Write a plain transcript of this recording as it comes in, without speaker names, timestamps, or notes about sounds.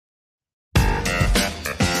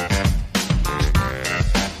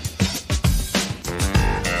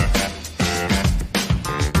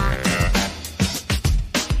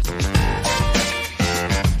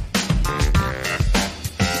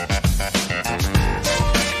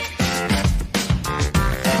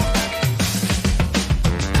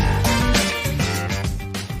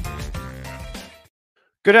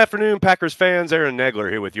Good afternoon, Packers fans. Aaron Nagler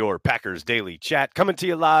here with your Packers Daily Chat, coming to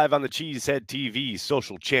you live on the Cheesehead TV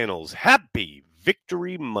social channels. Happy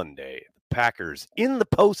Victory Monday. The Packers in the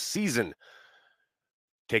postseason,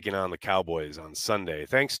 taking on the Cowboys on Sunday,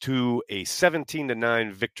 thanks to a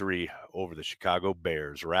 17-9 victory over the Chicago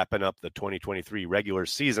Bears, wrapping up the 2023 regular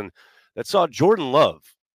season that saw Jordan Love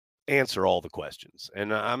answer all the questions.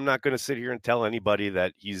 And I'm not going to sit here and tell anybody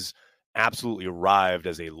that he's absolutely arrived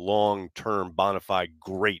as a long-term bona fide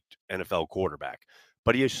great NFL quarterback,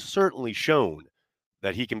 but he has certainly shown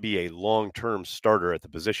that he can be a long-term starter at the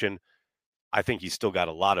position. I think he's still got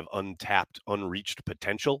a lot of untapped, unreached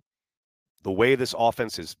potential. The way this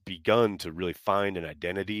offense has begun to really find an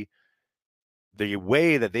identity, the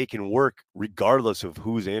way that they can work regardless of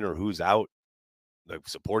who's in or who's out, the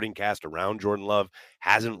supporting cast around Jordan Love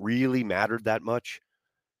hasn't really mattered that much.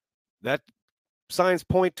 That signs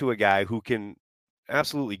point to a guy who can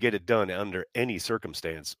absolutely get it done under any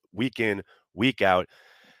circumstance, week in, week out.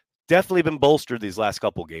 Definitely been bolstered these last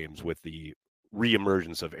couple games with the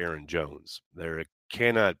reemergence of Aaron Jones. There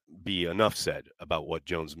cannot be enough said about what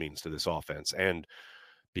Jones means to this offense. And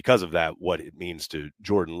because of that, what it means to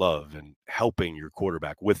Jordan Love and helping your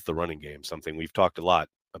quarterback with the running game, something we've talked a lot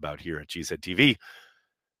about here at Cheesehead TV.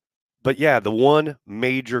 But yeah, the one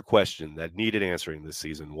major question that needed answering this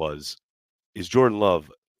season was, is Jordan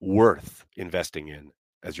Love worth investing in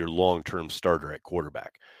as your long-term starter at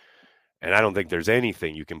quarterback? And I don't think there's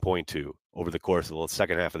anything you can point to over the course of the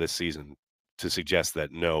second half of this season to suggest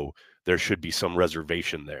that no, there should be some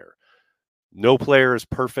reservation there. No player is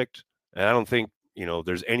perfect, and I don't think,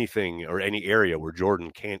 there's anything or any area where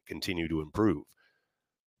Jordan can't continue to improve.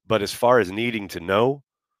 But as far as needing to know,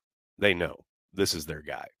 they know this is their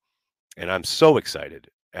guy. And I'm so excited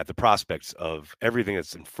at the prospects of everything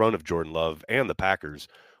that's in front of Jordan Love and the Packers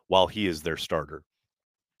while he is their starter.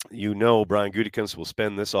 Brian Gutekunst will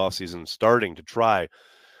spend this offseason starting to try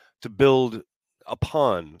to build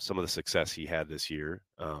upon some of the success he had this year.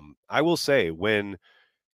 I will say, when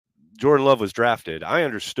Jordan Love was drafted, I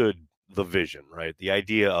understood the vision, right? The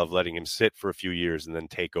idea of letting him sit for a few years and then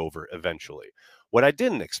take over eventually. What I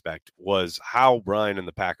didn't expect was how Brian and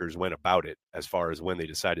the Packers went about it as far as when they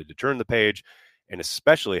decided to turn the page, and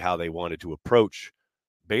especially how they wanted to approach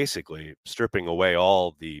basically stripping away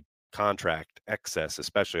all the contract excess,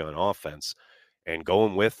 especially on offense, and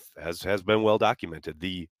going with, as has been well documented,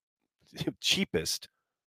 the cheapest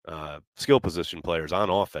skill position players on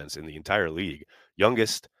offense in the entire league,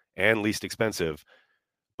 youngest and least expensive.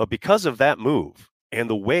 But because of that move and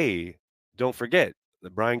the way, don't forget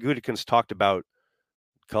that Brian Gutekunst talked about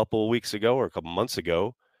a couple of weeks ago or a couple months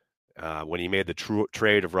ago when he made the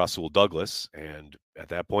trade of Russell Douglas. And at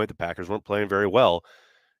that point, the Packers weren't playing very well.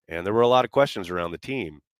 And there were a lot of questions around the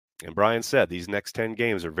team. And Brian said these next 10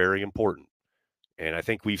 games are very important. And I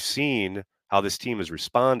think we've seen how this team has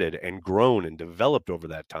responded and grown and developed over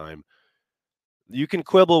that time. You can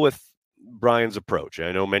quibble with Brian's approach.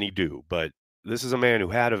 I know many do, but this is a man who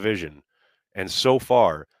had a vision. And so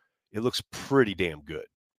far, it looks pretty damn good.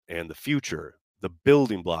 And the future, the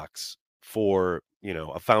building blocks for,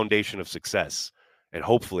 a foundation of success and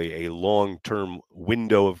hopefully a long-term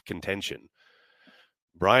window of contention.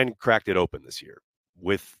 Brian cracked it open this year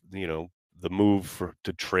with, the move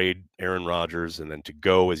to trade Aaron Rodgers and then to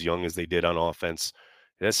go as young as they did on offense.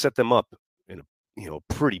 It has set them up in a,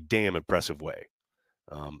 pretty damn impressive way.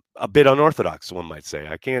 A bit unorthodox, one might say.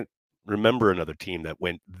 I can't remember another team that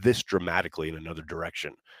went this dramatically in another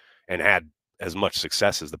direction and had as much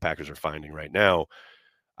success as the Packers are finding right now.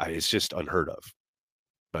 It's just unheard of.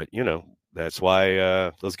 But, that's why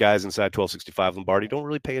those guys inside 1265 Lombardi don't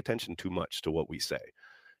really pay attention too much to what we say.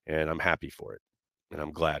 And I'm happy for it. And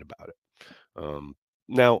I'm glad about it.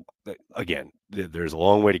 Now, again, there's a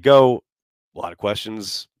long way to go. A lot of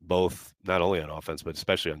questions, both not only on offense, but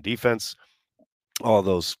especially on defense. All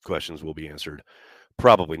those questions will be answered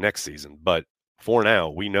probably next season. But for now,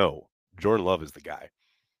 we know Jordan Love is the guy.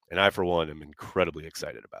 And I, for one, am incredibly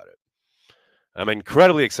excited about it. I'm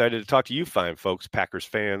incredibly excited to talk to you fine folks, Packers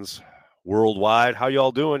fans worldwide. How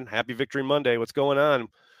y'all doing? Happy Victory Monday. What's going on?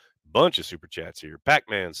 Bunch of super chats here.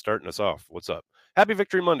 Pac-Man starting us off. What's up? Happy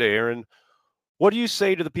Victory Monday, Aaron. What do you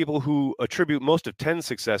say to the people who attribute most of 10's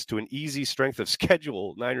success to an easy strength of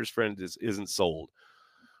schedule? Niners friend isn't sold.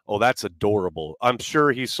 Oh, that's adorable. I'm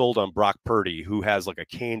sure he's sold on Brock Purdy, who has like a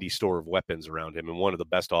candy store of weapons around him and one of the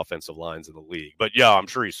best offensive lines in the league. But yeah, I'm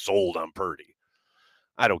sure he's sold on Purdy.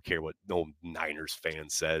 I don't care what no Niners fan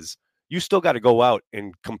says. You still got to go out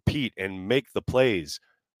and compete and make the plays.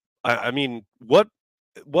 I mean, what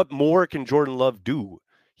more can Jordan Love do?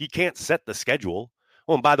 He can't set the schedule.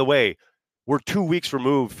 Oh, and by the way, We're 2 weeks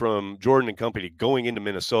removed from Jordan and company going into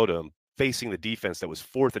Minnesota and facing the defense that was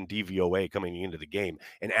fourth in DVOA coming into the game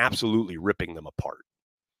and absolutely ripping them apart.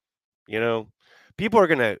 You know, people are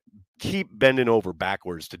going to keep bending over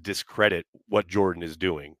backwards to discredit what Jordan is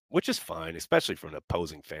doing, which is fine, especially from an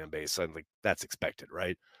opposing fan base. I think that's expected,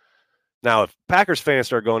 right? Now, if Packers fans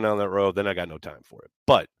start going down that road, then I got no time for it.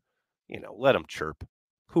 But, let them chirp.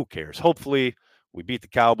 Who cares? Hopefully, we beat the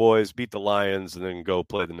Cowboys, beat the Lions, and then go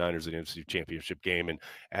play the Niners in the NFC Championship game. And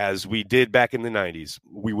as we did back in the 90s,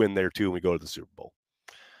 we win there too, and we go to the Super Bowl.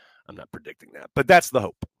 I'm not predicting that, but that's the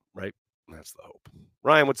hope, right? That's the hope.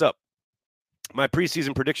 Ryan, what's up? My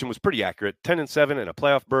preseason prediction was pretty accurate. 10-7 and a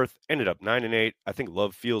playoff berth. Ended up 9-8. I think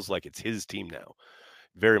Love feels like it's his team now.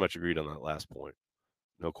 Very much agreed on that last point.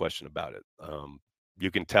 No question about it. You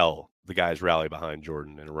can tell the guys rally behind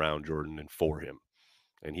Jordan and around Jordan and for him.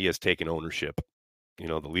 And he has taken ownership.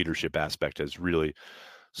 The leadership aspect has really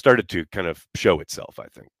started to kind of show itself, I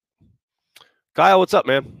think. Kyle, what's up,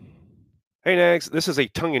 man? Hey, Nags, this is a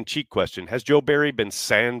tongue-in-cheek question. Has Joe Barry been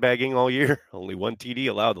sandbagging all year? Only one TD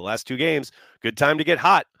allowed the last 2 games. Good time to get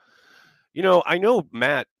hot. I know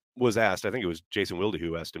Matt was asked, I think it was Jason Wilde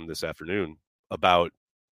who asked him this afternoon about,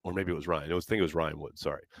 or maybe it was Ryan. I think it was Ryan Wood,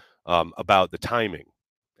 sorry, about the timing.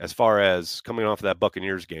 As far as coming off of that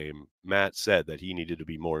Buccaneers game, Matt said that he needed to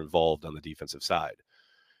be more involved on the defensive side.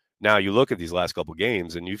 Now, you look at these last couple of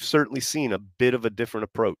games, and you've certainly seen a bit of a different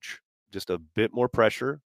approach, just a bit more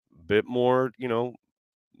pressure, a bit more,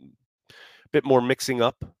 bit more mixing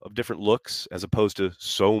up of different looks as opposed to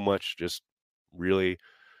so much just really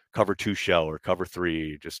cover 2 shell or cover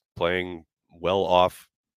 3, just playing well off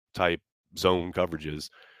type zone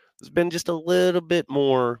coverages. There's been just a little bit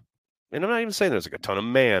more, and I'm not even saying there's like a ton of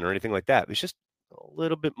man or anything like that. It's just a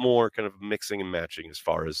little bit more kind of mixing and matching as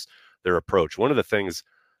far as their approach. One of the things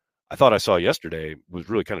I thought I saw yesterday was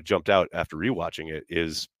really kind of jumped out after rewatching it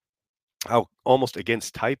is how almost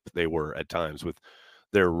against type they were at times with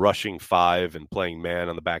their rushing 5 and playing man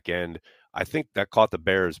on the back end. I think that caught the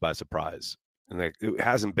Bears by surprise. And it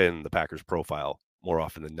hasn't been the Packers' profile more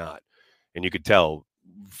often than not. And you could tell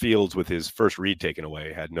Fields, with his first read taken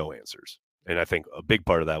away, had no answers. And I think a big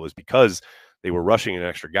part of that was because they were rushing an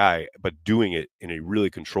extra guy, but doing it in a really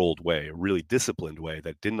controlled way, a really disciplined way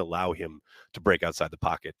that didn't allow him to break outside the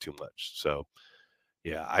pocket too much. So,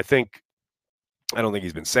 yeah, I don't think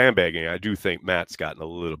he's been sandbagging. I do think Matt's gotten a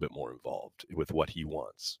little bit more involved with what he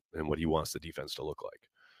wants and what he wants the defense to look like.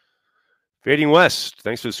 Fading West,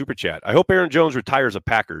 thanks for the super chat. I hope Aaron Jones retires a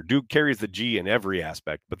Packer. Duke carries the G in every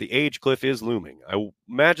aspect, but the age cliff is looming. I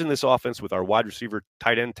imagine this offense with our wide receiver,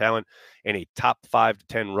 tight end talent, and a top 5 to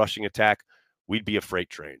 10 rushing attack, we'd be a freight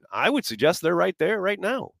train. I would suggest they're right there right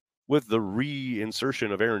now with the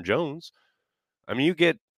reinsertion of Aaron Jones. I mean, you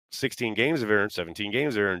get 16 games of Aaron, 17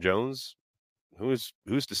 games of Aaron Jones. Who's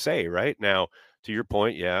to say, right? Now, to your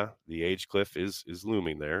point, yeah, the age cliff is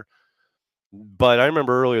looming there. But I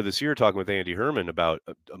remember earlier this year talking with Andy Herman about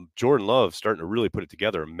Jordan Love starting to really put it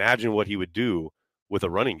together. Imagine what he would do with a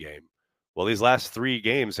running game. Well, these last 3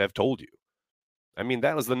 games have told you. I mean,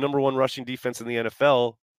 that was the number 1 rushing defense in the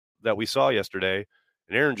NFL that we saw yesterday.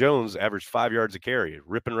 And Aaron Jones averaged 5 yards a carry,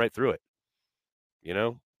 ripping right through it.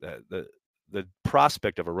 The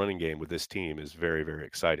prospect of a running game with this team is very, very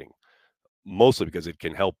exciting, mostly because it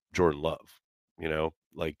can help Jordan Love.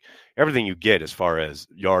 Like everything you get as far as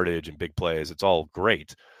yardage and big plays, it's all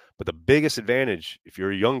great. But the biggest advantage, if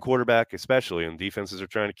you're a young quarterback, especially, and defenses are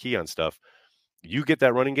trying to key on stuff, you get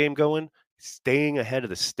that running game going, staying ahead of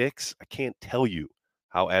the sticks. I can't tell you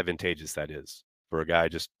how advantageous that is for a guy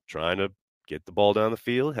just trying to get the ball down the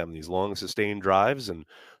field, having these long sustained drives and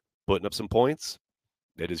putting up some points.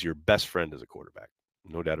 That is your best friend as a quarterback.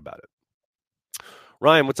 No doubt about it.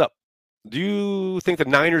 Ryan, what's up? Do you think the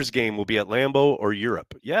Niners game will be at Lambeau or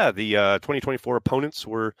Europe? Yeah, the 2024 opponents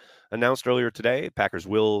were announced earlier today. Packers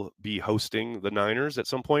will be hosting the Niners at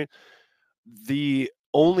some point. The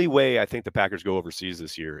only way I think the Packers go overseas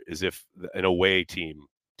this year is if an away team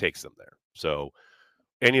takes them there. So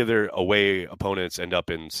any of their away opponents end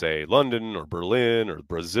up in, say, London or Berlin or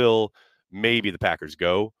Brazil, maybe the Packers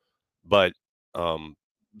go. But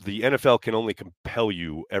the NFL can only compel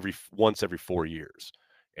you once every 4 years.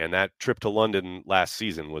 And that trip to London last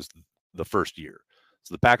season was the first year.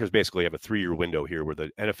 So the Packers basically have a 3-year window here where the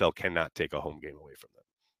NFL cannot take a home game away from them.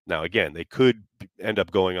 Now, again, they could end up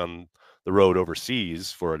going on the road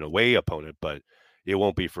overseas for an away opponent, but it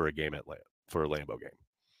won't be for a game for a Lambeau game.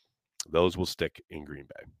 Those will stick in Green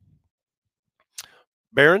Bay.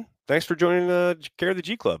 Baron, thanks for joining the Care of the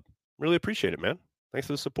G Club. Really appreciate it, man. Thanks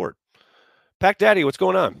for the support. Pack Daddy, what's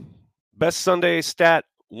going on? Best Sunday stat,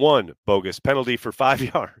 1 bogus penalty for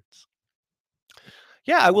 5 yards.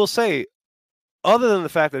 Yeah, I will say, other than the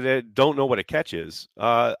fact that they don't know what a catch is,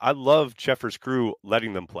 I love Schefter's crew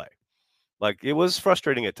letting them play. Like, it was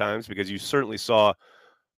frustrating at times because you certainly saw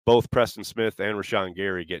both Preston Smith and Rashawn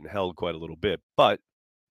Gary getting held quite a little bit, but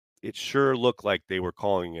it sure looked like they were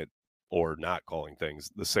calling it or not calling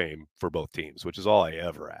things the same for both teams, which is all I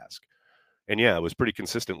ever ask. And yeah, it was pretty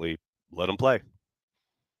consistently let them play,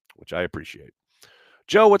 which I appreciate.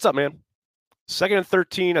 Joe, what's up, man? 2nd and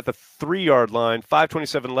 13 at the 3-yard line,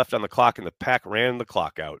 5:27 left on the clock, and the Pack ran the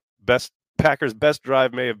clock out. Packers' best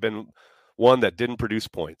drive may have been one that didn't produce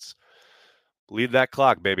points. Lead that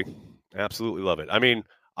clock, baby. Absolutely love it. I mean,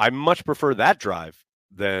 I much prefer that drive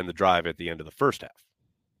than the drive at the end of the first half.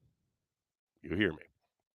 You hear me.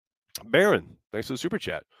 Baron, thanks for the super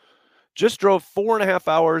chat. Just drove 4.5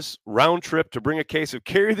 hours round trip to bring a case of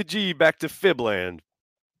Carry the G back to Fibland.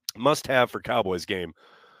 Must have for Cowboys game.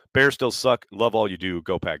 Bears still suck. Love all you do.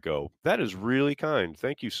 Go Pack Go. That is really kind.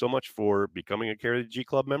 Thank you so much for becoming a Carry the G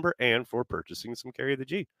Club member and for purchasing some Carry the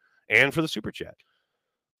G and for the super chat.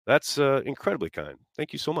 That's incredibly kind.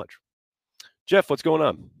 Thank you so much. Jeff, what's going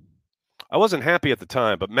on? I wasn't happy at the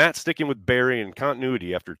time, but Matt sticking with Barry and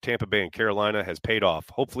continuity after Tampa Bay and Carolina has paid off.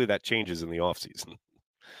 Hopefully that changes in the offseason.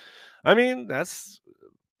 I mean, that's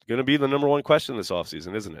going to be the number one question this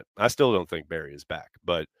offseason, isn't it? I still don't think Barry is back,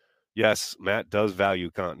 but yes, Matt does value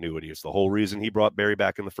continuity. It's the whole reason he brought Barry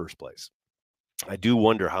back in the first place. I do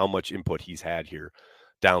wonder how much input he's had here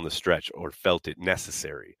down the stretch or felt it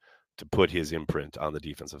necessary to put his imprint on the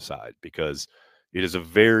defensive side, because it is a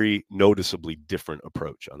very noticeably different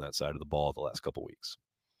approach on that side of the ball the last couple weeks.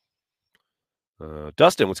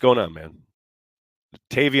 Dustin, what's going on, man?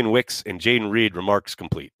 Tavian Wicks and Jaden Reed remarks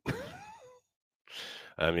complete.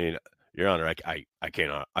 I mean, Your Honor, I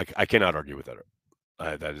cannot argue with that.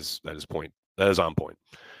 That is on point.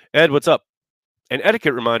 Ed, what's up? An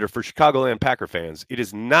etiquette reminder for Chicagoland Packer fans: it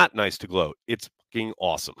is not nice to gloat. It's fucking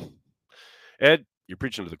awesome. Ed, you're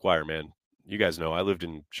preaching to the choir, man. You guys know I lived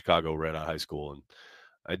in Chicago right out of high school, and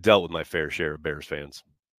I dealt with my fair share of Bears fans.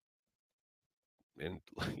 And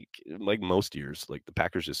like most years, like the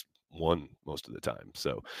Packers just won most of the time.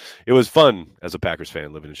 So it was fun as a Packers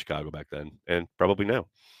fan living in Chicago back then, and probably now.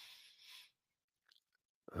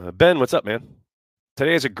 Ben, what's up, man?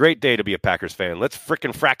 Today is a great day to be a Packers fan. Let's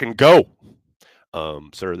frickin' go.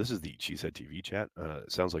 Sir, this is the Cheesehead TV chat.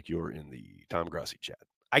 It sounds like you're in the Tom Grossi chat.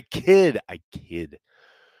 I kid.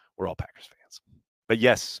 We're all Packers fans. But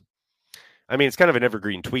yes, I mean, it's kind of an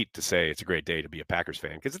evergreen tweet to say it's a great day to be a Packers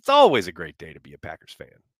fan, because it's always a great day to be a Packers fan.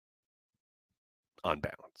 On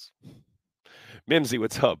balance. Mimsy,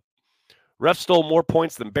 what's up? Ref stole more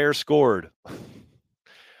points than Bears scored.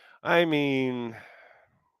 I mean,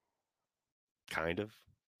 kind of.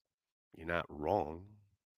 You're not wrong.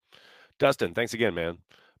 Dustin, thanks again, man.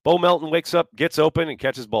 Bo Melton wakes up, gets open, and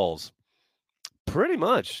catches balls. Pretty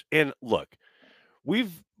much. And look,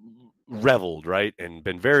 we've reveled, right, and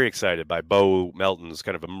been very excited by Bo Melton's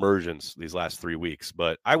kind of emergence these last 3 weeks.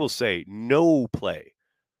 But I will say no play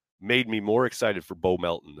made me more excited for Bo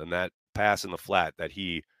Melton than that pass in the flat that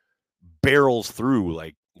he barrels through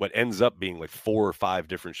like what ends up being like 4 or 5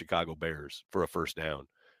 different Chicago Bears for a first down.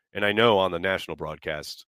 And I know on the national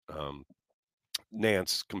broadcast,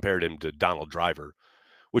 Nance compared him to Donald Driver,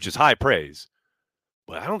 which is high praise,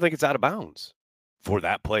 but I don't think it's out of bounds for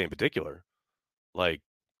that play in particular. Like,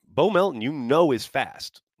 Bo Melton, is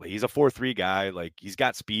fast. Like, he's a 4.3 guy. Like, he's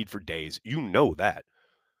got speed for days. You know that.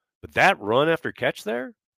 But that run after catch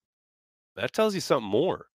there, that tells you something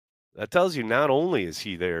more. That tells you not only is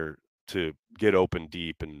he there to get open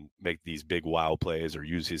deep and make these big wow plays or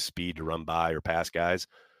use his speed to run by or pass guys,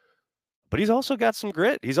 but he's also got some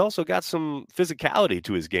grit. He's also got some physicality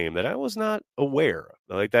to his game that I was not aware of.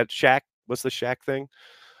 Like that Shaq, what's the Shaq thing?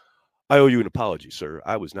 I owe you an apology, sir.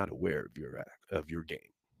 I was not aware of your game.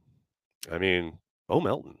 I mean, Bo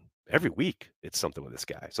Melton, every week it's something with this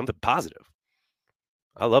guy, something positive.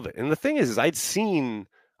 I love it. And the thing is I've seen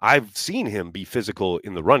him be physical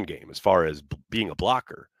in the run game as far as being a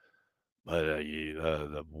blocker. But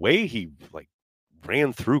the way he like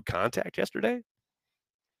ran through contact yesterday,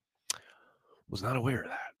 was not aware of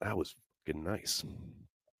that. That was fucking nice.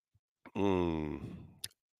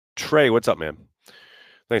 Trey, what's up, man?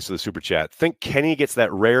 Thanks for the super chat. Think Kenny gets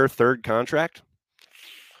that rare third contract?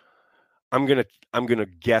 I'm gonna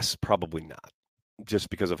guess probably not, just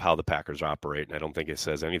because of how the Packers operate, and I don't think it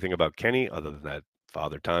says anything about Kenny other than that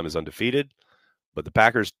Father Time is undefeated. But the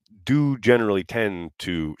Packers do generally tend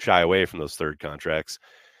to shy away from those third contracts,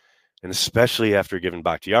 and especially after giving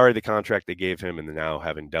Bakhtiari the contract they gave him, and now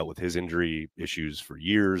having dealt with his injury issues for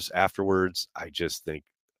years afterwards, I just think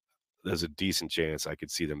there's a decent chance I could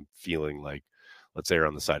see them feeling like, let's err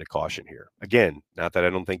on the side of caution here. Again, not that I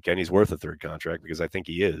don't think Kenny's worth a third contract, because I think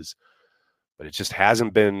he is, but it just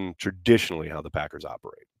hasn't been traditionally how the Packers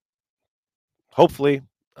operate. Hopefully,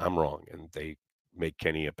 I'm wrong and they make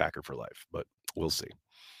Kenny a Packer for life, but we'll see.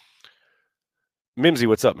 Mimsy,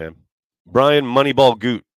 what's up, man? Brian Moneyball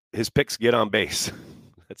Goot, his picks get on base.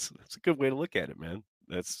 That's a good way to look at it, man.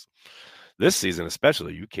 That's this season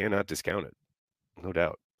especially. You cannot discount it, no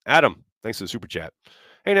doubt. Adam, thanks for the super chat.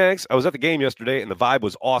 Hey, Nags, I was at the game yesterday, and the vibe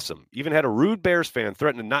was awesome. Even had a rude Bears fan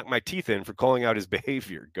threaten to knock my teeth in for calling out his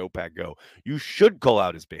behavior. Go, Pack, go. You should call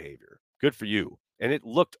out his behavior. Good for you. And it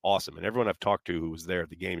looked awesome. And everyone I've talked to who was there at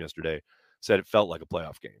the game yesterday said it felt like a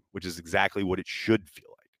playoff game, which is exactly what it should feel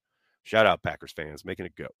like. Shout out, Packers fans, making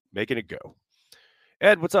it go. Making it go.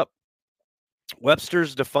 Ed, what's up?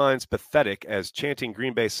 Webster's defines pathetic as chanting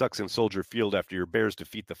Green Bay sucks in Soldier Field after your Bears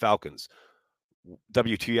defeat the Falcons.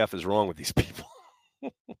 WTF is wrong with these people?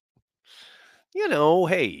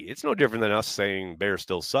 Hey, it's no different than us saying Bears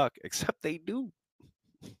still suck, except they do.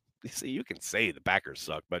 See, you can say the Packers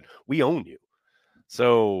suck, but we own you.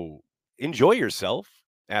 So enjoy yourself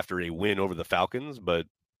after a win over the Falcons, but,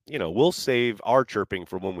 we'll save our chirping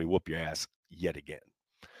for when we whoop your ass yet again.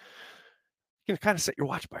 You can kind of set your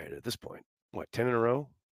watch by it at this point. What, 10 in a row?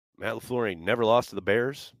 Matt LaFleur ain't never lost to the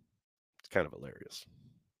Bears. It's kind of hilarious.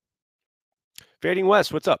 Fading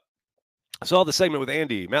West, what's up? I saw the segment with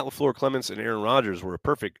Andy. Matt LaFleur, Clements, and Aaron Rodgers were a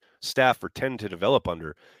perfect staff for 10 to develop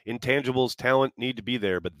under. Intangibles, talent need to be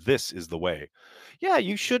there, but this is the way. Yeah,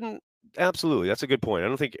 you shouldn't. Absolutely. That's a good point. I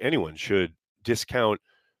don't think anyone should discount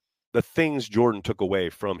the things Jordan took away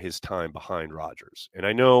from his time behind Rodgers. And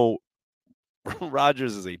I know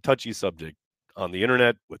Rodgers is a touchy subject on the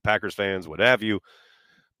internet with Packers fans, what have you.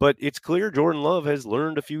 But it's clear Jordan Love has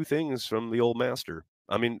learned a few things from the old master.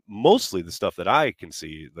 I mean, mostly the stuff that I can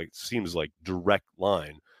see, seems like direct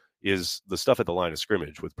line, is the stuff at the line of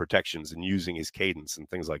scrimmage with protections and using his cadence and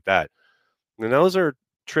things like that. And those are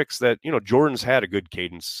tricks that, Jordan's had a good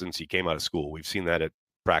cadence since he came out of school. We've seen that at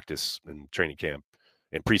practice and training camp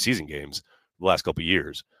and preseason games the last couple of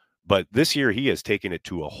years. But this year he has taken it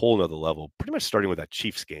to a whole nother level, pretty much starting with that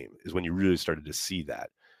Chiefs game is when you really started to see that.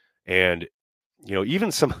 And,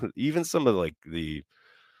 even some of like the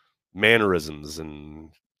mannerisms and,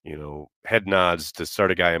 head nods to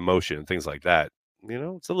start a guy in motion and things like that,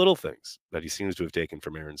 it's the little things that he seems to have taken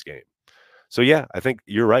from Aaron's game. So, yeah, I think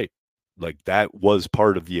you're right. Like that was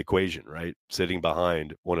part of the equation, right? Sitting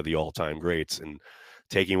behind one of the all-time greats and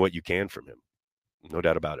taking what you can from him. No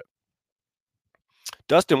doubt about it.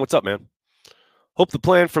 Dustin, what's up, man? Hope the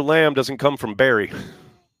plan for Lamb doesn't come from Barry.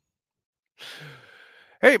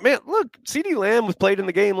 Hey, man, look, CeeDee Lamb was played in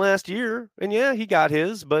the game last year, and yeah, he got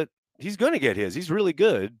his, but he's going to get his. He's really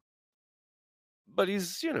good, but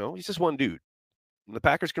he's just one dude. And the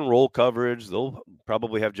Packers can roll coverage. They'll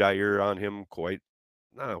probably have Jair on him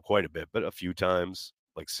not quite a bit, but a few times,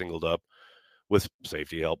 like singled up with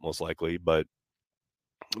safety help, most likely. But,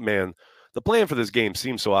 man, the plan for this game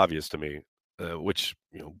seems so obvious to me, which,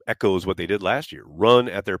 echoes what they did last year. Run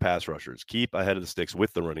at their pass rushers. Keep ahead of the sticks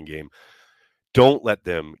with the running game. Don't let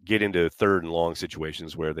them get into third and long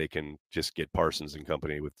situations where they can just get Parsons and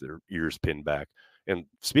company with their ears pinned back. And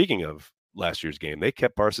speaking of last year's game, they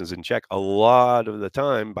kept Parsons in check a lot of the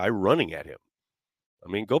time by running at him. I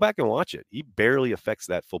mean, go back and watch it. He barely affects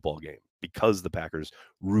that football game because the Packers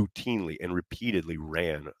routinely and repeatedly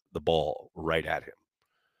ran the ball right at him.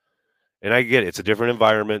 And I get it. It's a different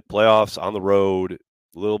environment, playoffs on the road,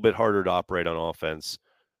 a little bit harder to operate on offense.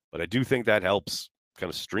 But I do think that helps kind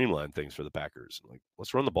of streamline things for the Packers. Like,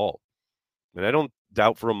 let's run the ball. And I don't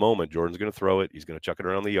doubt for a moment Jordan's going to throw it. He's going to chuck it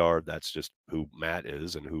around the yard. That's just who Matt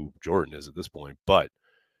is and who Jordan is at this point. But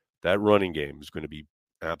that running game is going to be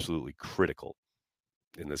absolutely critical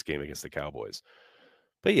in this game against the Cowboys.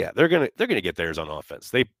 But yeah, they're gonna get theirs on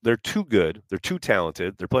offense. They're too good. They're too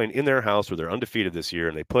talented. They're playing in their house where they're undefeated this year,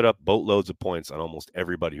 and they put up boatloads of points on almost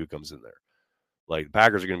everybody who comes in there. Like, the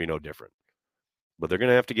Packers are going to be no different. But they're going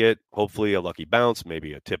to have to get, hopefully, a lucky bounce,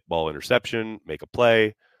 maybe a tip ball interception, make a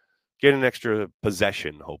play, get an extra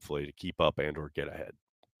possession, hopefully, to keep up and or get ahead.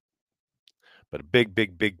 But a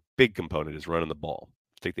big component is running the ball.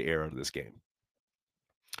 Take the air out of this game.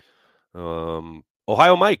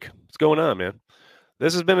 Ohio Mike, what's going on, man?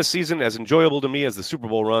 This has been a season as enjoyable to me as the Super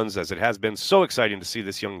Bowl runs as it has been so exciting to see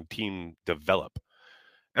this young team develop.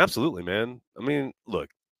 Absolutely, man. I mean, look,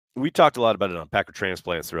 we talked a lot about it on Packer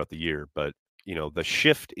Transplants throughout the year, but the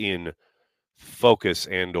shift in focus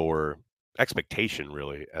and or expectation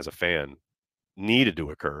really as a fan needed to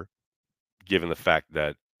occur, given the fact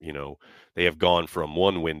that, they have gone from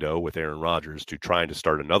one window with Aaron Rodgers to trying to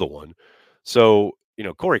start another one. So,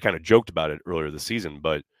 Corey kind of joked about it earlier this season,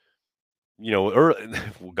 but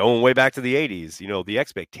going way back to the 80s, the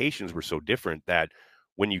expectations were so different that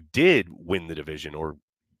when you did win the division or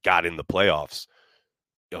got in the playoffs,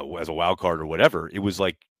 as a wild card or whatever, it was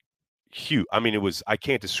like huge. I mean, I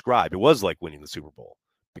can't describe. It was like winning the Super Bowl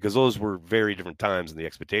because those were very different times and the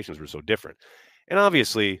expectations were so different. And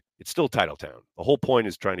obviously, it's still title town. The whole point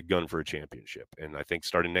is trying to gun for a championship. And I think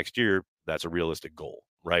starting next year, that's a realistic goal,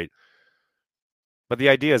 right? But the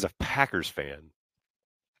idea as a Packers fan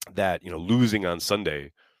that, losing on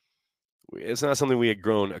Sunday, it's not something we had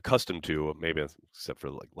grown accustomed to, maybe except for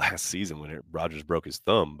like last season when Rodgers broke his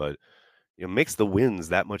thumb, but it makes the wins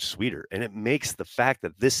that much sweeter. And it makes the fact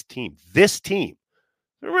that this team,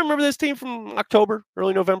 remember this team from October,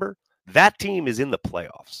 early November? That team is in the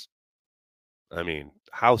playoffs. I mean,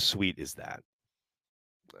 how sweet is that?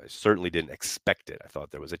 I certainly didn't expect it. I thought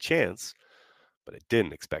there was a chance, but I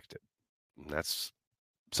didn't expect it. And that's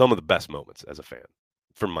some of the best moments as a fan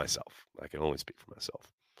for myself. I can only speak for myself.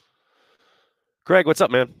 Greg, what's up,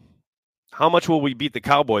 man? How much will we beat the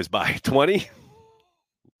Cowboys by? 20?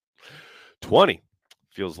 20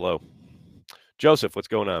 feels low. Joseph, what's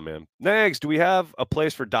going on, man? Nags, do we have a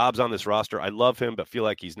place for Dobbs on this roster? I love him, but feel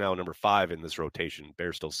like he's now number 5 in this rotation.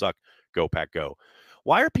 Bears still suck. Go, Pack, go.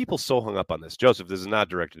 Why are people so hung up on this? Joseph, this is not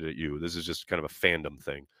directed at you. This is just kind of a fandom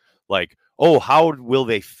thing. Like, oh, how will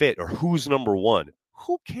they fit or who's number 1?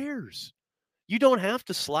 Who cares? You don't have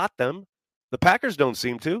to slot them. The Packers don't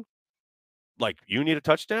seem to. Like, you need a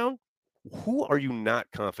touchdown? Who are you not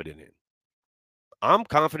confident in? I'm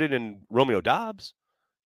confident in Romeo Dobbs.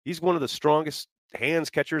 He's one of the strongest hands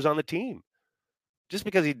catchers on the team. Just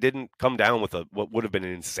because he didn't come down with what would have been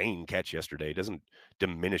an insane catch yesterday doesn't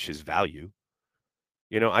diminish his value.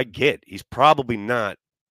 I get he's probably not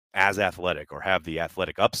as athletic or have the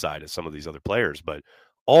athletic upside as some of these other players, but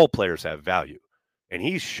all players have value. And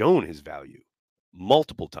he's shown his value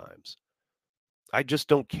multiple times. I just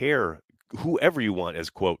don't care whoever you want as,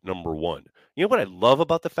 quote, number 1. You know what I love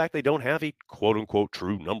about the fact they don't have a, quote, unquote,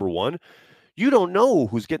 true number 1? You don't know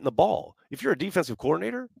who's getting the ball. If you're a defensive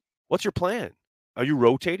coordinator, what's your plan? Are you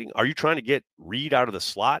rotating? Are you trying to get Reed out of the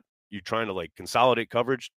slot? You trying to consolidate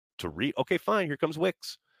coverage to Reed? Okay, fine. Here comes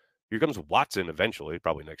Wicks. Here comes Watson eventually,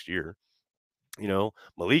 probably next year.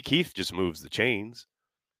 Malik Heath just moves the chains.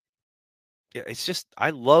 Yeah, it's just, I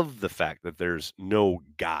love the fact that there's no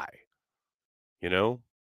guy,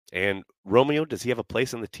 And Romeo, does he have a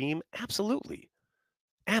place on the team? Absolutely.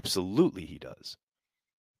 Absolutely he does.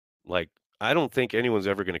 I don't think anyone's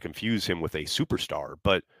ever going to confuse him with a superstar,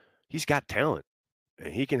 but he's got talent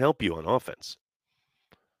and he can help you on offense.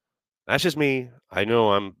 That's just me. I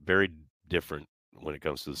know I'm very different when it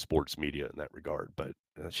comes to the sports media in that regard, but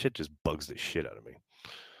that shit just bugs the shit out of me.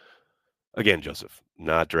 Again, Joseph,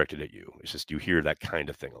 not directed at you. It's just you hear that kind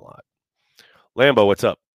of thing a lot. Lambo, what's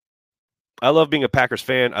up? I love being a Packers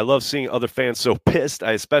fan. I love seeing other fans so pissed.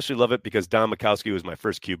 I especially love it because Don Majkowski was my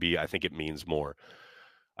first QB. I think it means more.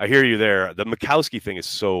 I hear you there. The Majkowski thing is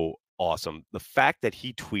so awesome. The fact that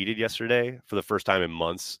he tweeted yesterday for the first time in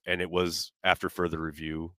months, and it was after further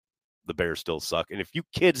review, the Bears still suck. And if you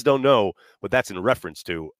kids don't know what that's in reference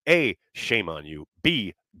to, A, shame on you.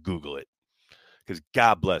 B, Google it. Because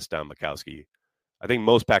God bless Don Majkowski. I think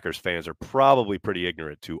most Packers fans are probably pretty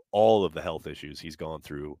ignorant to all of the health issues he's gone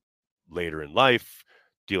through later in life,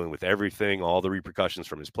 dealing with everything, all the repercussions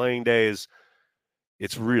from his playing days.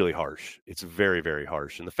 It's really harsh. It's very, very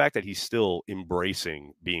harsh. And the fact that he's still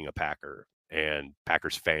embracing being a Packer and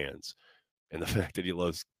Packers fans, and the fact that he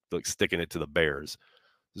loves sticking it to the Bears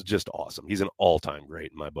is just awesome. He's an all-time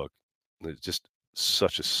great in my book. It's just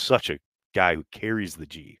such a guy who carries the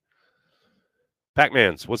G.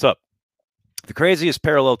 Pac-Mans, what's up? The craziest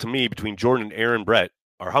parallel to me between Jordan and Aaron Brett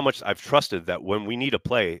are how much I've trusted that when we need a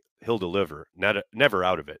play, he'll deliver, never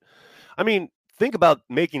out of it. I mean, think about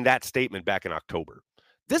making that statement back in October.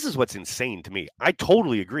 This is what's insane to me. I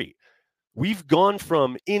totally agree. We've gone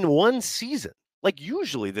from in one season,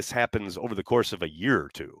 usually this happens over the course of a year or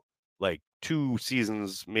two, 2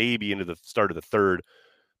 seasons, maybe into the start of the third.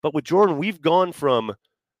 But with Jordan, we've gone from,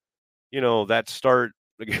 that start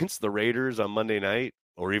against the Raiders on Monday night,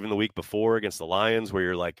 or even the week before against the Lions, where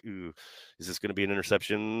you're like, ooh, is this going to be an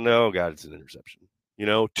interception? No, God, it's an interception.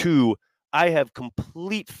 To, I have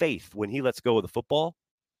complete faith when he lets go of the football.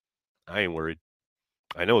 I ain't worried.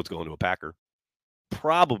 I know it's going to a Packer.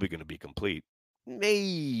 Probably going to be complete.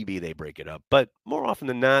 Maybe they break it up, but more often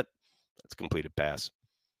than not, it's a completed pass.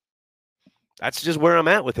 That's just where I'm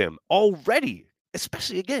at with him already,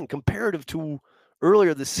 especially, again, comparative to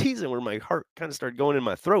earlier this season where my heart kind of started going in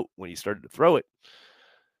my throat when he started to throw it.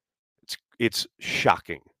 It's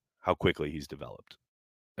shocking how quickly he's developed.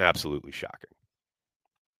 Absolutely shocking.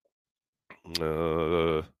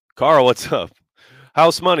 Carl, what's up?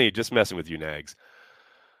 House money, just messing with you, Nags.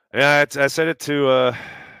 Yeah, I said it to I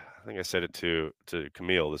think I said it to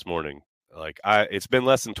Camille this morning. Like it's been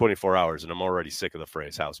less than 24 hours and I'm already sick of the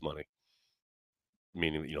phrase house money.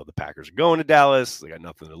 Meaning, the Packers are going to Dallas, they got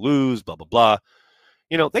nothing to lose, blah blah blah.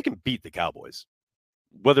 They can beat the Cowboys.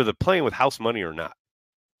 Whether they're playing with house money or not.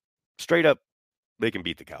 Straight up, they can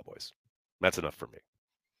beat the Cowboys. That's enough for me.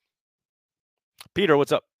 Peter,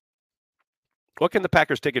 what's up? What can the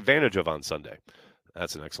Packers take advantage of on Sunday?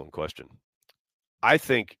 That's an excellent question. I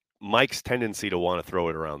think Mike's tendency to want to throw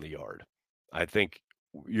it around the yard. I think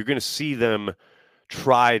you're going to see them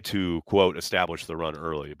try to, quote, establish the run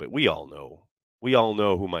early, but we all know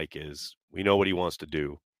who Mike is. We know what he wants to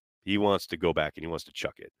do. He wants to go back and he wants to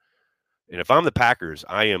chuck it. And if I'm the Packers,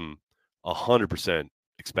 I am 100%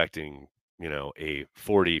 expecting, a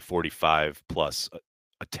 40, 45 plus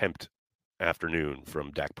attempt afternoon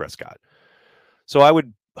from Dak Prescott. So I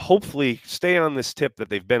would hopefully stay on this tip that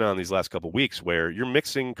they've been on these last couple of weeks where you're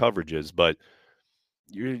mixing coverages, but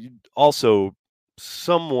you're also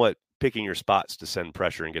somewhat picking your spots to send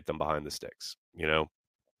pressure and get them behind the sticks,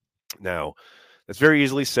 Now, that's very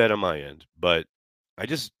easily said on my end, but I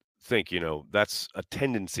just think, that's a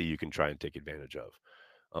tendency you can try and take advantage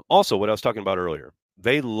of. Also, what I was talking about earlier,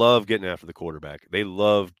 they love getting after the quarterback. They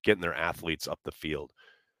love getting their athletes up the field.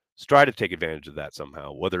 Let's try to take advantage of that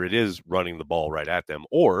somehow, whether it is running the ball right at them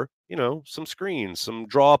or, some screens, some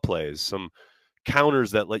draw plays, some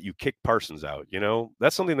counters that let you kick Parsons out.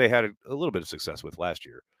 That's something they had a little bit of success with last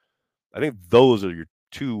year. I think those are your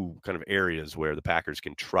two kind of areas where the Packers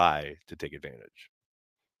can try to take advantage.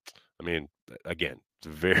 I mean, again, it's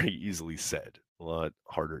very easily said, a lot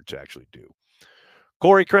harder to actually do.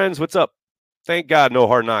 Corey Krenz, what's up? Thank God no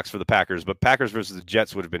hard knocks for the Packers, but Packers versus the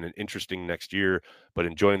Jets would have been an interesting next year, but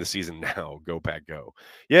enjoying the season now. Go Pack, go.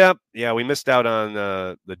 Yeah, we missed out on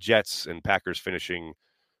the Jets and Packers finishing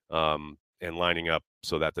and lining up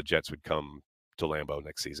so that the Jets would come to Lambeau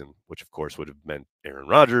next season, which of course would have meant Aaron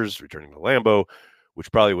Rodgers returning to Lambeau,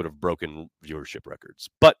 which probably would have broken viewership records.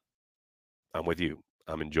 But I'm with you.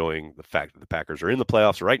 I'm enjoying the fact that the Packers are in the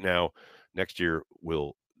playoffs right now. Next year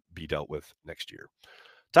will be dealt with next year.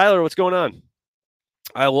 Tyler, what's going on?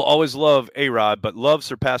 I will always love A-Rod, but love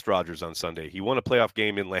surpassed Rodgers on Sunday. He won a playoff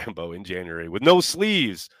game in Lambeau in January with no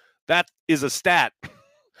sleeves. That is a stat.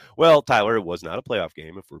 Well, Tyler, it was not a playoff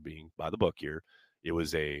game if we're being by the book here. It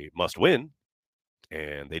was a must-win,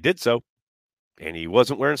 and they did so, and he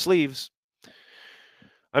wasn't wearing sleeves.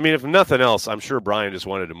 I mean, if nothing else, I'm sure Brian just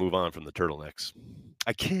wanted to move on from the turtlenecks.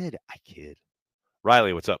 I kid.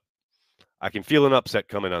 Riley, what's up? I can feel an upset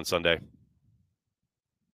coming on Sunday.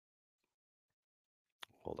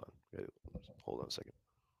 Hold on a second.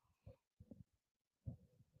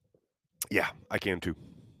 Yeah, I can too.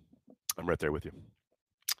 I'm right there with you.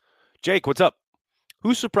 Jake, what's up?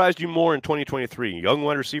 Who surprised you more in 2023, young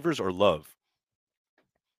wide receivers or Love?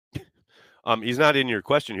 He's not in your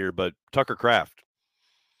question here, but Tucker Kraft.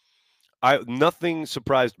 Nothing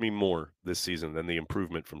surprised me more this season than the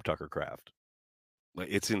improvement from Tucker Kraft.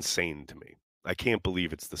 It's insane to me. I can't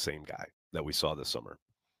believe it's the same guy that we saw this summer.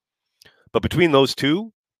 But between those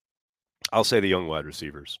two, I'll say the young wide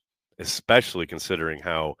receivers, especially considering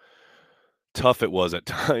how tough it was at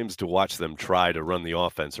times to watch them try to run the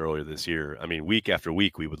offense earlier this year. I mean, week after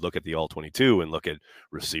week, we would look at the all-22 and look at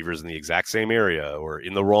receivers in the exact same area or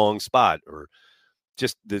in the wrong spot or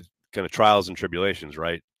just the kind of trials and tribulations,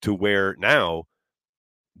 right? To where now,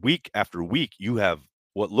 week after week, you have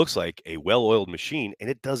what looks like a well-oiled machine, and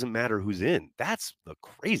it doesn't matter who's in. That's the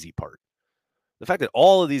crazy part. The fact that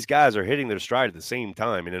all of these guys are hitting their stride at the same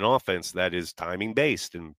time in an offense that is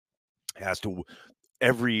timing-based and has to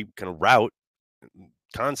every kind of route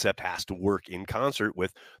concept has to work in concert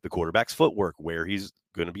with the quarterback's footwork, where he's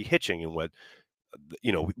going to be hitching and what,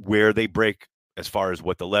 where they break as far as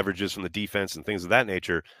what the leverage is from the defense and things of that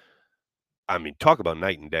nature. I mean, talk about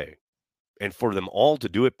night and day. And for them all to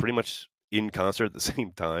do it pretty much in concert at the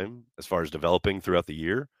same time, as far as developing throughout the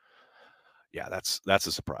year, yeah, that's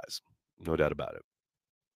a surprise. No doubt about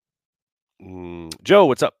it. Joe,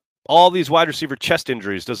 what's up? All these wide receiver chest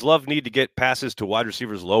injuries. Does Love need to get passes to wide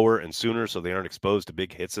receivers lower and sooner so they aren't exposed to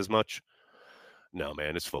big hits as much? No,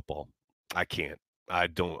 man, it's football. I can't. I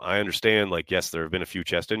don't. I understand, yes, there have been a few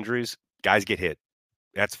chest injuries. Guys get hit.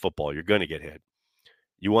 That's football. You're going to get hit.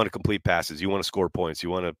 You want to complete passes. You want to score points.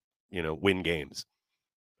 You want to, win games.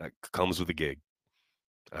 That comes with the gig.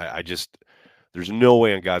 I just, there's no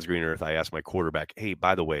way on God's green earth I ask my quarterback, hey,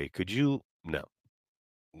 by the way, could you? No,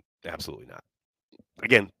 absolutely not.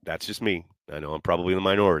 Again, that's just me. I know I'm probably in the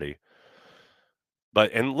minority.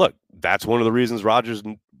 And look, that's one of the reasons Rodgers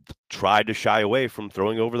tried to shy away from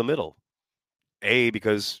throwing over the middle.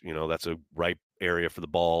 Because, that's a ripe area for the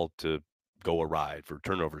ball to go awry, for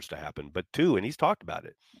turnovers to happen. But two, and he's talked about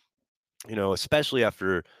it, especially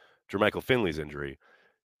after Jermichael Finley's injury,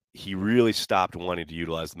 he really stopped wanting to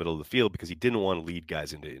utilize the middle of the field because he didn't want to lead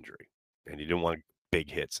guys into injury and he didn't want big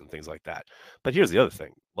hits and things like that. But here's the other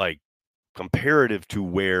thing, like comparative to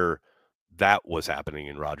where that was happening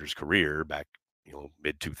in Rodgers' career back,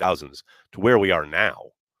 mid 2000s to where we are now,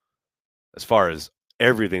 as far as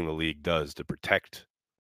everything the league does to protect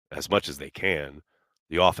as much as they can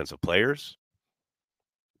the offensive players,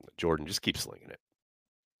 Jordan just keeps slinging it.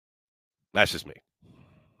 That's just me.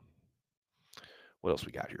 What else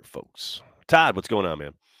we got here, folks? Todd, what's going on,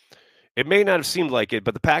 man? It may not have seemed like it,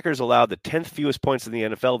 but the Packers allowed the 10th fewest points in the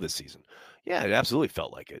NFL this season. Yeah, it absolutely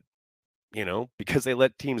felt like it, because they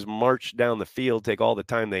let teams march down the field, take all the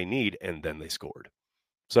time they need, and then they scored.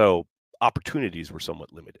 So opportunities were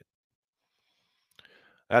somewhat limited.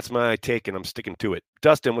 That's my take, and I'm sticking to it.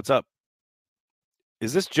 Dustin, what's up?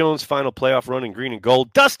 Is this Jones' final playoff run in green and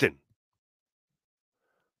gold? Dustin!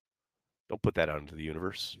 Don't put that out into the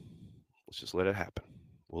universe. Let's just let it happen.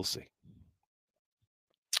 We'll see.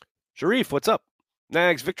 Sharif, what's up?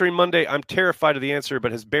 Nags, Victory Monday. I'm terrified of the answer,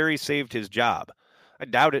 but has Barry saved his job? I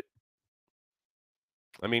doubt it.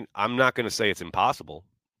 I mean, I'm not going to say it's impossible,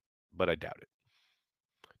 but I doubt it.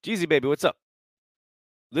 Jeezy, baby, what's up?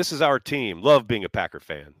 This is our team. Love being a Packer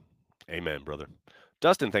fan. Amen, brother.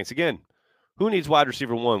 Dustin, thanks again. Who needs wide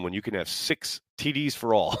receiver 1 when you can have 6 TDs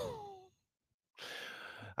for all?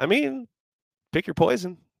 I mean, pick your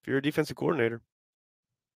poison if you're a defensive coordinator.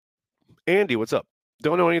 Andy, what's up?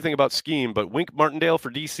 Don't know anything about scheme, but Wink Martindale for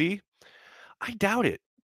DC? I doubt it.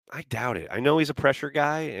 I know he's a pressure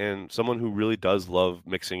guy and someone who really does love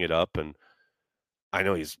mixing it up. And I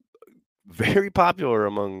know he's very popular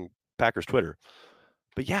among Packers Twitter.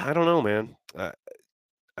 But yeah, I don't know, man.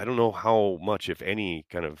 I don't know how much, if any,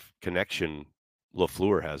 kind of connection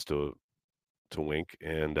LaFleur has to Wink.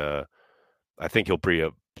 And I think he'll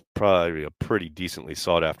probably be a pretty decently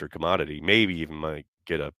sought after commodity. Maybe even might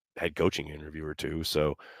get a head coaching interview or two.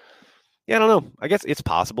 So yeah, I don't know. I guess it's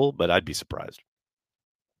possible, but I'd be surprised.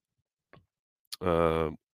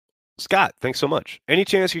 Scott, thanks so much. Any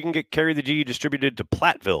chance you can get Carry the G distributed to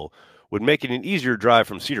Platteville? Would make it an easier drive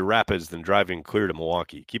from Cedar Rapids than driving clear to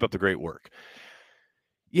Milwaukee. Keep up the great work.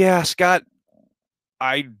 Yeah, Scott,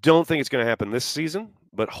 I don't think it's going to happen this season,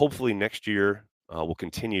 but hopefully next year we'll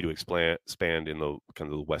continue to expand in the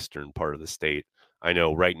kind of the western part of the state. I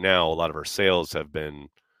know right now a lot of our sales have been,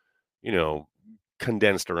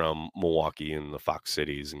 condensed around Milwaukee and the Fox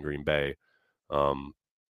Cities and Green Bay.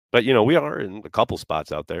 But we are in a couple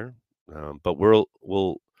spots out there. But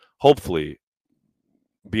we'll hopefully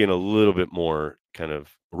be in a little bit more kind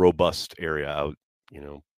of robust area out,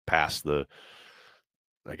 past the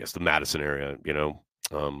Madison area,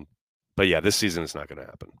 But yeah, this season it's not going to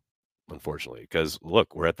happen, unfortunately, because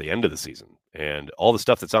look, we're at the end of the season and all the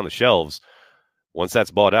stuff that's on the shelves, once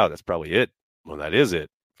that's bought out, that's probably it. Well, that is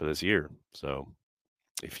it for this year. So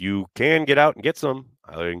if you can get out and get some,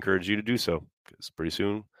 I encourage you to do so because pretty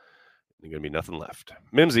soon there's going to be nothing left.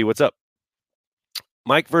 Mimsy, what's up?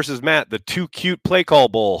 Mike versus Matt, the Too Cute Play Call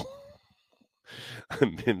Bowl.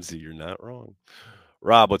 Mimsy, you're not wrong.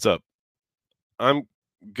 Rob, what's up? I'm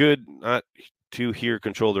good not to hear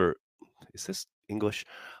controller. Is this English?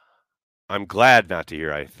 I'm glad not to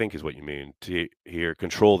hear, I think is what you mean, to hear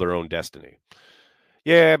control their own destiny.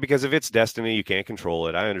 Yeah, because if it's destiny, you can't control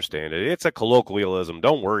it. I understand it. It's a colloquialism.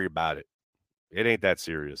 Don't worry about it. It ain't that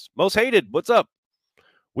serious. Most hated, what's up?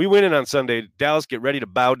 We winning on Sunday. Dallas, get ready to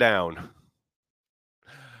bow down.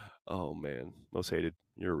 Oh, man. Most hated.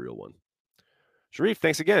 You're a real one. Sharif,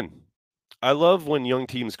 thanks again. I love when young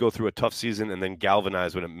teams go through a tough season and then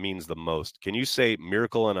galvanize when it means the most. Can you say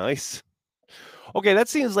miracle on ice? Okay, that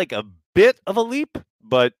seems like a bit of a leap,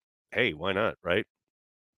 but hey, why not, right?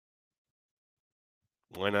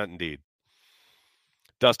 Why not indeed?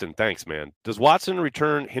 Dustin, thanks, man. Does Watson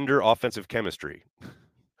return hinder offensive chemistry?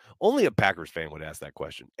 Only a Packers fan would ask that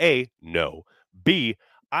question. A, no. B,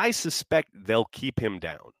 I suspect they'll keep him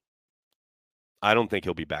down. I don't think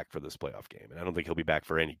he'll be back for this playoff game, and I don't think he'll be back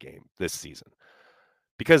for any game this season.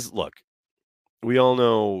 Because, look, we all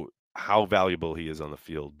know how valuable he is on the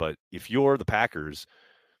field, but if you're the Packers,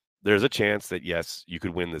 there's a chance that, yes, you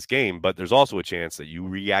could win this game, but there's also a chance that you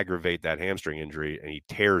re-aggravate that hamstring injury and he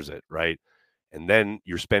tears it, right? And then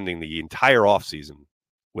you're spending the entire offseason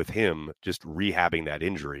with him just rehabbing that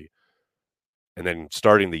injury and then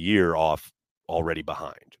starting the year off already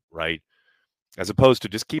behind, right? As opposed to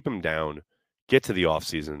just keep him down, get to the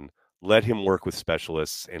offseason, let him work with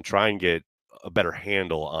specialists and try and get a better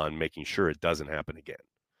handle on making sure it doesn't happen again,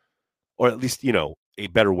 or at least, a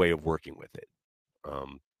better way of working with it.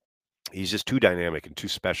 He's just too dynamic and too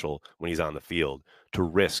special when he's on the field to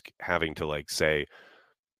risk having to, say,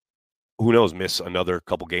 who knows, miss another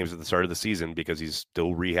couple games at the start of the season because he's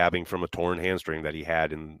still rehabbing from a torn hamstring that he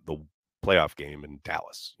had in the playoff game in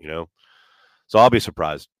Dallas, So I'll be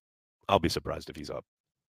surprised. I'll be surprised if he's up,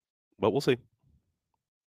 but we'll see.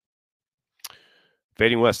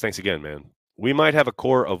 Fading West, thanks again, man. We might have a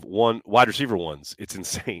core of one wide receiver ones. It's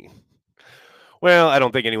insane. Well, I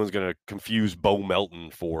don't think anyone's going to confuse Bo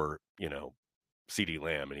Melton for, CeeDee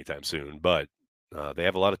Lamb anytime soon, but they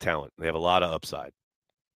have a lot of talent. They have a lot of upside.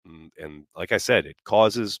 And like I said, it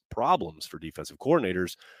causes problems for defensive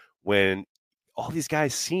coordinators when all these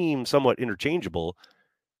guys seem somewhat interchangeable.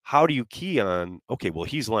 How do you key on, okay, well,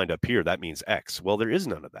 he's lined up here. That means X. Well, there is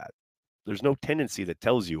none of that. There's no tendency that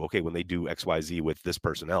tells you, okay, when they do XYZ with this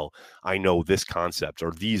personnel, I know this concept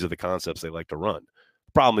or these are the concepts they like to run.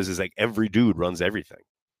 The problem is like every dude runs everything.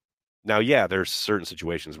 Now, yeah, there's certain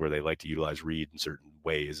situations where they like to utilize Reed in certain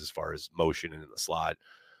ways as far as motion and in the slot.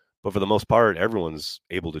 But for the most part, everyone's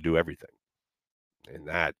able to do everything. And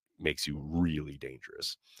that makes you really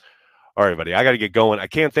dangerous. All right, buddy, I got to get going. I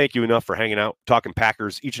can't thank you enough for hanging out, talking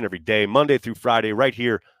Packers each and every day, Monday through Friday, right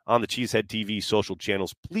here on the Cheesehead TV social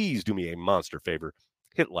channels. Please do me a monster favor.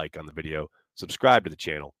 Hit like on the video, subscribe to the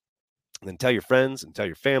channel, and then tell your friends and tell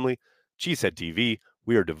your family. Cheesehead TV,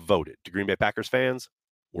 we are devoted to Green Bay Packers fans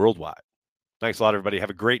worldwide. Thanks a lot, everybody. Have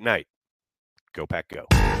a great night. Go Pack Go.